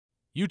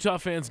Utah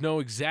fans know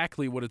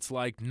exactly what it's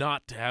like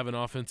not to have an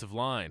offensive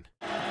line.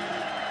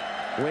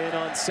 Win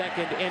on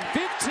 2nd and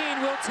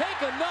 15 will take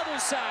another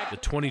sack. The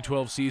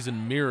 2012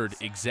 season mirrored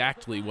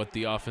exactly what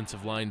the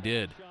offensive line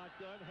did.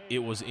 It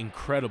was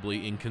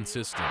incredibly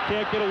inconsistent.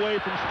 Can't get away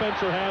from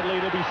Spencer Hadley.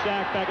 They'll be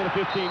sacked back at the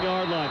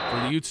 15-yard line.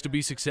 For the Utes to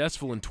be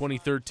successful in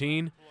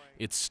 2013,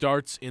 it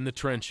starts in the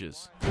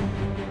trenches.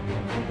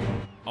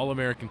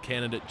 All-American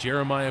candidate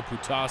Jeremiah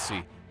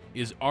Putasi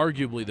is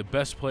arguably the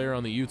best player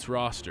on the Utes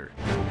roster.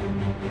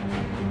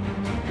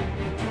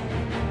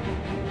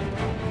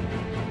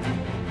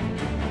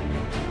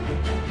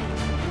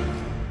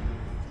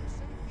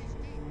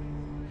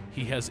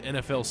 He has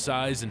NFL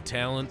size and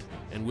talent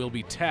and will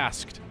be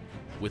tasked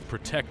with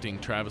protecting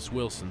Travis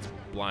Wilson's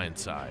blind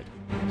side.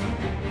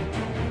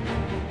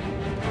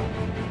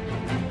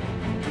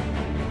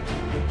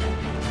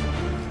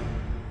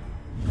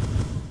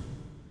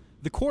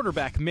 The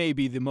quarterback may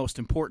be the most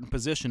important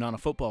position on a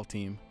football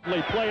team.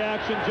 Play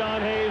action,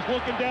 John Hayes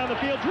looking down the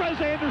field.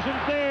 Drez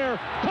Anderson's there.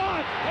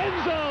 Caught,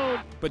 end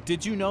zone. But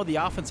did you know the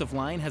offensive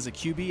line has a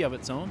QB of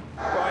its own?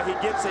 Well, he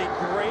gets a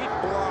great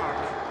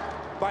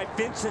block by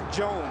Vincent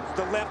Jones,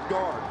 the left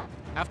guard.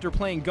 After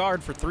playing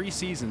guard for 3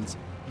 seasons,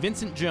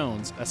 Vincent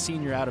Jones, a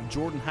senior out of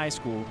Jordan High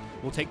School,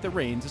 will take the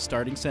reins as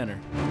starting center.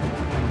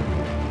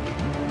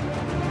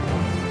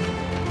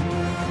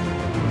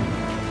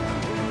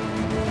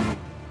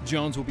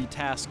 Jones will be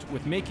tasked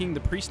with making the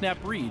pre-snap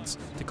reads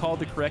to call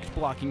the correct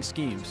blocking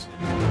schemes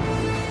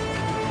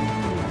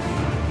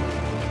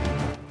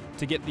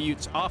to get the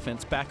Utes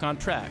offense back on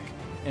track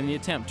in the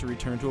attempt to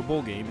return to a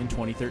bowl game in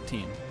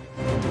 2013.